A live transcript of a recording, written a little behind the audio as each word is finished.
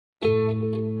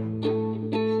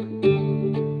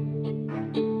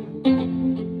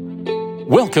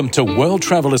Welcome to World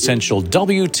Travel Essential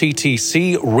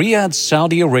WTTC Riyadh,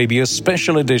 Saudi Arabia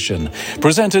Special Edition,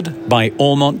 presented by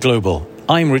Allmont Global.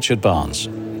 I'm Richard Barnes.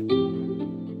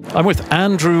 I'm with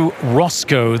Andrew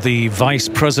Roscoe, the Vice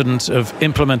President of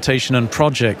Implementation and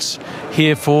Projects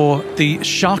here for the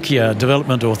Sharqiya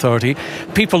Development Authority.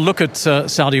 People look at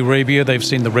Saudi Arabia, they've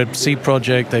seen the Red Sea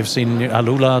Project, they've seen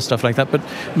Alula, stuff like that, but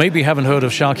maybe haven't heard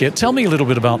of Sharqiya. Tell me a little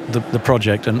bit about the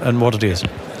project and what it is.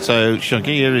 So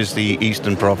Sharqiya is the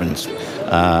eastern province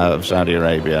of Saudi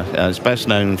Arabia. It's best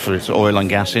known for its oil and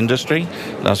gas industry.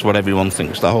 That's what everyone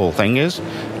thinks the whole thing is.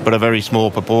 But a very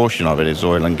small proportion of it is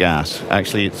oil and gas.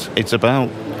 Actually, it's about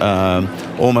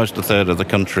almost a third of the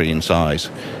country in size.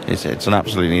 It's an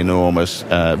absolutely enormous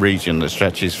region that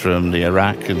stretches from the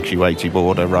Iraq and Kuwaiti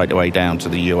border right the way down to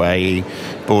the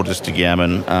UAE, borders to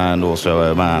Yemen and also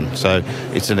Oman. So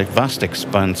it's a vast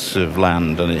expanse of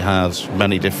land, and it has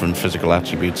many different physical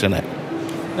attributes in it.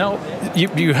 Now,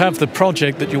 you have the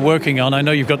project that you're working on. I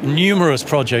know you've got numerous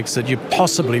projects that you're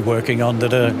possibly working on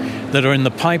that are in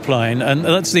the pipeline. And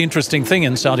that's the interesting thing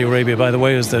in Saudi Arabia, by the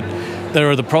way, is that there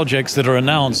are the projects that are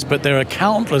announced, but there are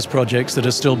countless projects that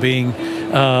are still being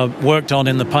worked on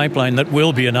in the pipeline that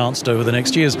will be announced over the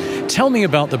next years. Tell me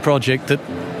about the project that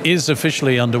is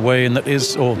officially underway and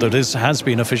has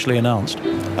been officially announced.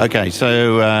 Okay,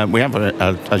 so we have,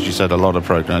 as you said, a lot of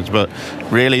programs, but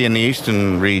really in the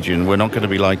eastern region, we're not going to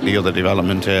be like the other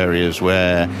development areas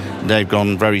where they've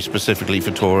gone very specifically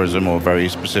for tourism or very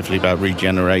specifically about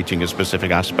regenerating a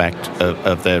specific aspect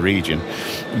of their region.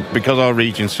 Because our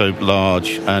region's so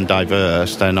large and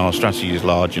diverse, then our strategy is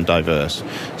large and diverse.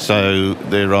 So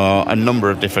there are a number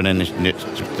of different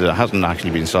initiatives that hasn't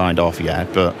actually been signed off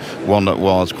yet, but one that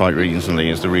was quite recently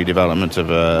is the redevelopment of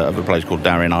a place called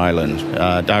Darren Island.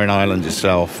 Darren Island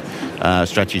itself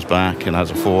stretches back and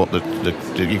has a fort that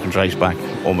you can trace back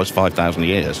almost 5,000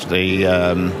 years.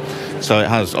 So it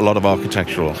has a lot of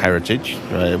architectural heritage,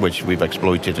 which we've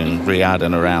exploited in Riyadh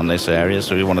and around this area,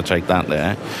 so we want to take that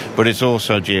there. But it's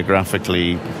also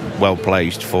geographically well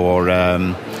placed for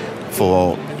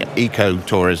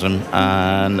eco-tourism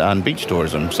and beach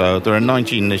tourism. So there are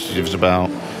 19 initiatives about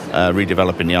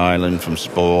redeveloping the island from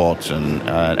sport and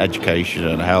education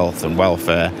and health and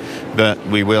welfare. But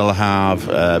we will have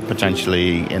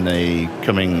potentially in the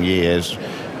coming years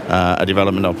a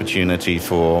development opportunity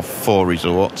for 4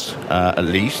 resorts, at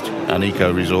least, an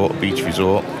eco-resort, a beach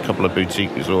resort, a couple of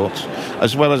boutique resorts,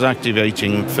 as well as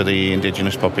activating for the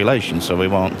indigenous population. So we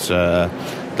want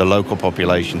the local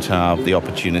population to have the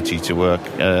opportunity to work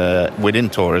within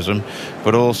tourism,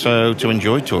 but also to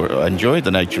enjoy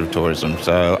the nature of tourism.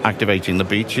 So activating the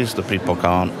beaches that people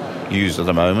can't use at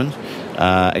the moment,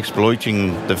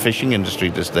 exploiting the fishing industry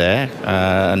that's there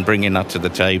and bringing that to the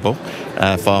table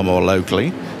far more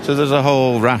locally. So there's a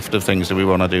whole raft of things that we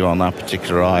want to do on that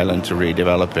particular island to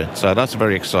redevelop it. So that's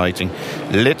very exciting.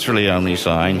 Literally only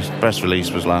signed. Press release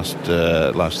was last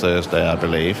Thursday, I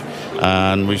believe.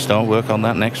 And we start work on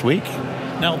that next week.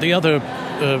 Now, the other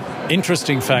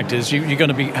interesting fact is you're going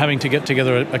to be having to get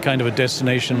together a kind of a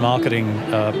destination marketing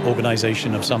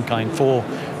organization of some kind for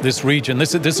this region.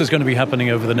 This is going to be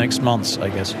happening over the next months, I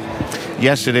guess.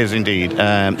 Yes, it is indeed.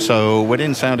 So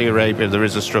within Saudi Arabia, there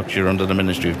is a structure under the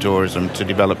Ministry of Tourism to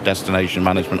develop destination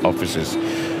management offices.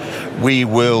 We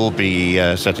will be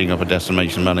setting up a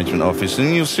destination management office,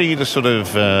 and you'll see the sort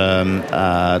of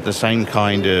the same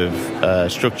kind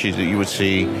of structures that you would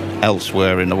see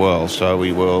elsewhere in the world. So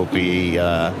we will be,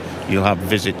 you'll have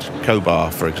Visit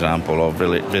Khobar, for example, or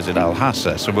Visit Al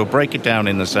Hassa. So we'll break it down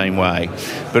in the same way,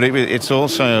 but it's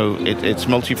also it's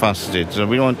multifaceted. So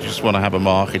we don't just want to have a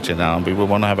marketing arm, but we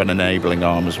want to have an enabling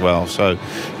arm as well. So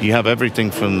you have everything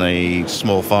from the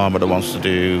small farmer that wants to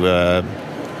do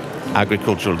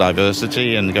agricultural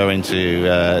diversity and go into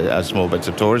small bits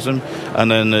of tourism,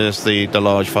 and then there's the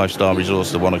large 5-star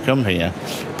resorts that want to come here,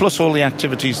 plus all the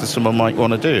activities that someone might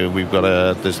want to do. We've got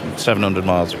there's 700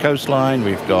 miles of coastline,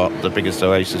 we've got the biggest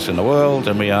oasis in the world,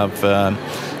 and we have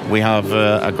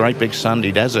a great big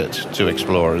sandy desert to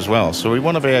explore as well. So we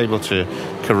want to be able to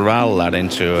corral that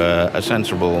into a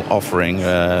sensible offering,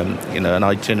 an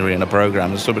itinerary and a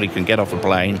program that somebody can get off a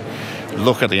plane,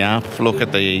 look at the app, look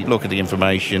at the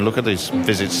information, look at this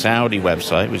Visit Saudi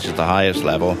website, which is the highest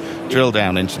level, drill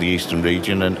down into the eastern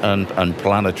region and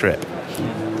plan a trip.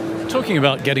 Talking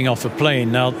about getting off a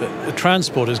plane, now the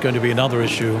transport is going to be another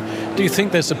issue. Do you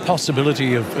think there's a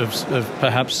possibility of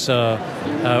perhaps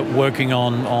working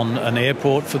on an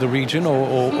airport for the region,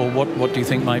 or what do you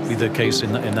think might be the case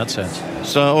in that sense?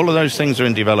 So all of those things are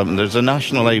in development. There's a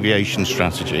national aviation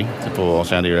strategy for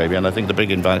Saudi Arabia, and I think the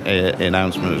big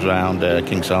announcement was around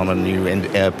King Salman new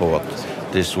airport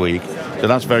this week. So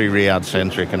that's very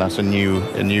Riyadh-centric, and that's a new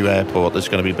airport that's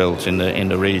going to be built in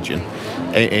the region,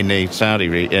 in the Saudi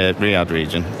Riyadh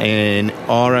region. In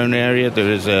our own area,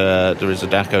 there is a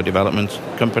Daco development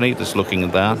company that's looking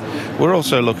at that. We're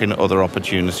also looking at other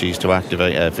opportunities to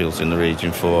activate airfields in the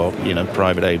region for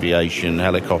private aviation,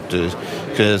 helicopters,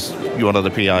 because one of the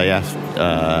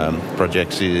PIF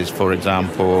projects is, for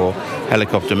example,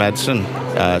 helicopter medicine.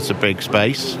 It's a big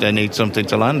space. They need something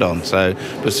to land on.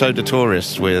 But so do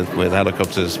tourists with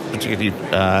helicopters, particularly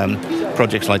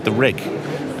projects like the RIG.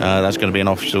 That's going to be an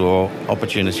offshore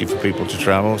opportunity for people to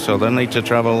travel. So they'll need to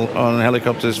travel on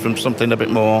helicopters from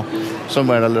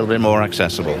somewhere a little bit more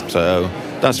accessible. So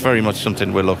that's very much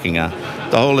something we're looking at.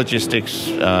 The whole logistics,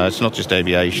 it's not just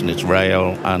aviation, it's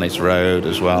rail and it's road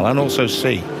as well, and also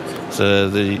sea. So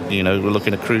we're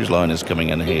looking at cruise liners coming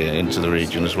in here into the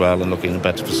region as well, and looking at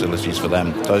better facilities for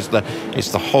them. So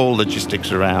it's the whole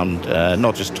logistics around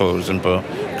not just tourism but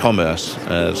commerce,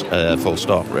 full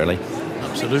stop, really.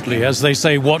 Absolutely. As they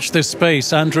say, watch this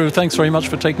space. Andrew, thanks very much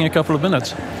for taking a couple of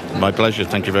minutes. My pleasure.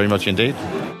 Thank you very much indeed.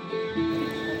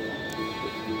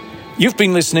 You've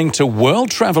been listening to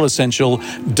World Travel Essential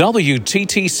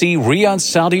WTTC Riyadh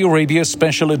Saudi Arabia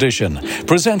Special Edition,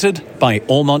 presented by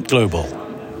Ormont Global.